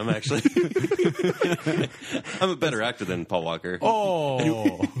really am, actually. I'm a better actor than Paul Walker.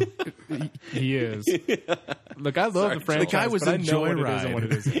 Oh, He is. Look, I love the franchise. The guy was but I in know what it is and Joyride. what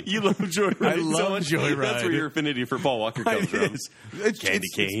it isn't. You love Joyride. I love so much. Joyride. That's where your affinity for Paul Walker comes from. Candy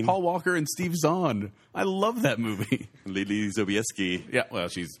cane. It's Paul Walker and Steve Zahn. I love that movie. Lily Sobieski. Yeah, well,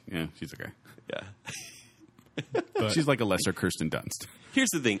 she's okay. Yeah. She's like a lesser Kirsten Dunst. Here's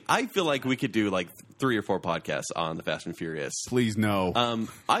the thing. I feel like we could do like 3 or 4 podcasts on the Fast and Furious. Please no,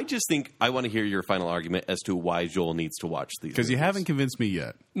 I just think I want to hear your final argument as to why Joel needs to watch these. because you movies. haven't convinced me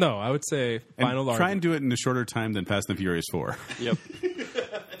yet. No, I would say And final try argument. and do it in a shorter time than Fast and Furious 4. Yep.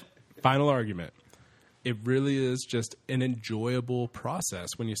 Final argument. It really is just an enjoyable process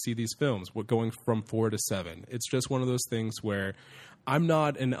when you see these films, going from 4 to 7. It's just one of those things where I'm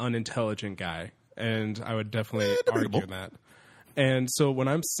not an unintelligent guy, and I would definitely argue that. And so when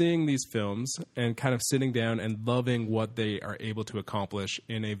I'm seeing these films and kind of sitting down and loving what they are able to accomplish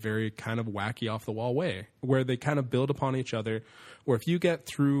in a very kind of wacky off the wall way, where they kind of build upon each other, where if you get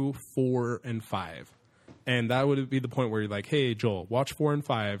through 4 and 5, and that would be the point where you're like, hey, Joel, watch 4 and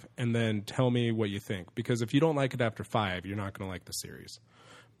 5 and then tell me what you think. Because if you don't like it after 5, you're not going to like the series.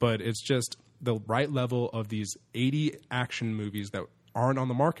 But it's just the right level of these 80 action movies that aren't on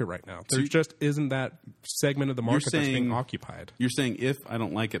the market right now. There just isn't that segment of the market that's being saying- occupied. You're saying if I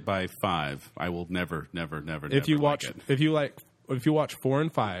don't like it by 5, I will never If you watch, like it. if you watch 4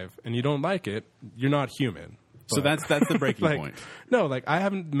 and 5 and you don't like it, you're not human. So that's the breaking Like, point. no, like I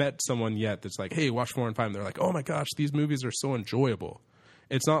haven't met someone yet that's like, hey, watch 4 and 5. And they're like, oh my gosh, these movies are so enjoyable.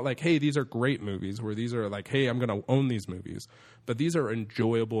 It's not like, hey, these are great movies, where these are like, hey, I'm going to own these movies. But these are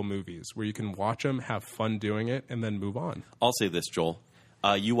enjoyable movies where you can watch them, have fun doing it, and then move on. I'll say this, Joel.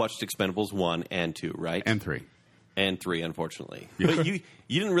 You watched Expendables 1 and 2, right? And 3. And 3, unfortunately. But you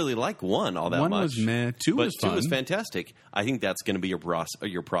didn't really like 1 all that 1 much. was meh. 2 but was 2 fun. was fantastic. I think that's going to be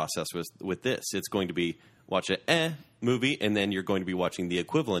your process with this. It's going to be watch a movie, and then you're going to be watching the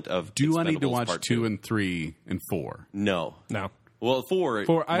equivalent of Do I need to Expendables watch Part 2 and 3 and 4? No. No. Well, 4.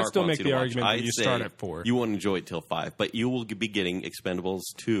 I Mark still wants make you the to watch. argument that I'd you say start at 4. You won't enjoy it till 5, but you will be getting Expendables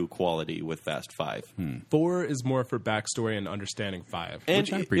 2 quality with Fast 5. 4 is more for backstory and understanding 5. And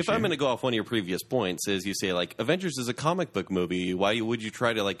Which I if appreciate. I'm going to go off one of your previous points, is you say like Avengers is a comic book movie. Why would you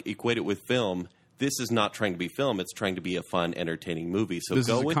try to like equate it with film? This is not trying to be film. It's trying to be a fun, entertaining movie. So This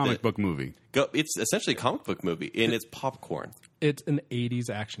go is a with comic it. book movie. Go. It's essentially a comic book movie, and it's popcorn. It's an 80s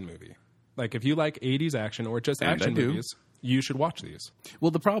action movie. Like, if you like 80s action or just And I action do. movies, you should watch these. Well,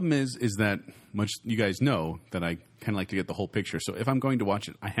 the problem is that much you guys know that I kind of like to get the whole picture. So if I'm going to watch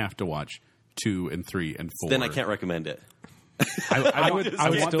it, I have to watch 2 and 3 and 4. Then I can't recommend it. I would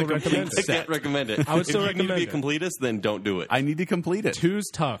want still the recommend I it. can't recommend it. I would still if you need to be a recommend completist, then don't do it. I need to complete it. 2's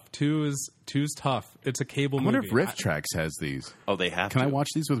tough. 2's tough. It's a cable I movie. wonder if Riff Tracks has these. Oh, they have Can to. I watch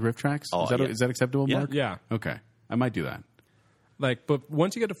these with Riff Tracks? Oh, is yeah. that acceptable, Yeah. Mark? Yeah. Okay. I might do that. Like, but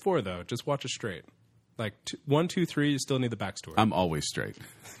once you get to 4, though, just watch it straight. Like 1, 2, 3, you still need the backstory. I'm always straight.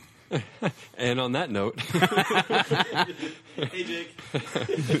 And on that note, Hey, Jake.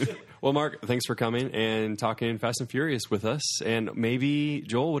 well, Mark, thanks for coming and talking Fast and Furious with us. And maybe,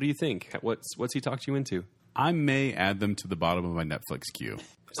 Joel, what do you think? What's he talked you into? I may add them to the bottom of my Netflix queue.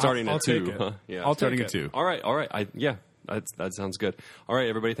 Starting I'll at take 2. it. Huh? Yeah. I'll Starting take at it. 2. All right. That sounds good. All right,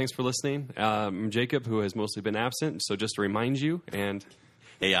 everybody, thanks for listening. I'm Jacob, who has mostly been absent. So just to remind you, and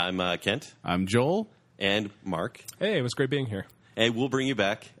Hey, I'm Kent I'm Joel. and Mark. Hey, it was great being here. And we'll bring you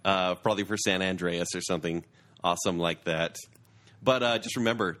back, probably for San Andreas or something awesome like that. But just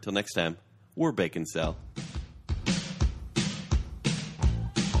remember, till next time, we're Bacon Cell.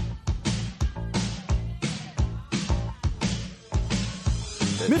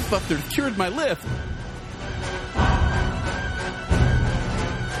 Mythbuster cured my lift.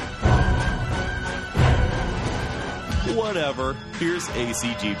 Whatever. Here's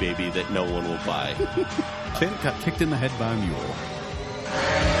ACG, baby, that no one will buy. Kent got kicked in the head by a mule.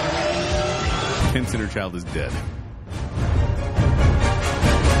 Kent's inner child is dead.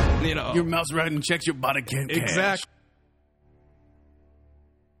 You know, Your mouse riding checks your body can't cash. exactly.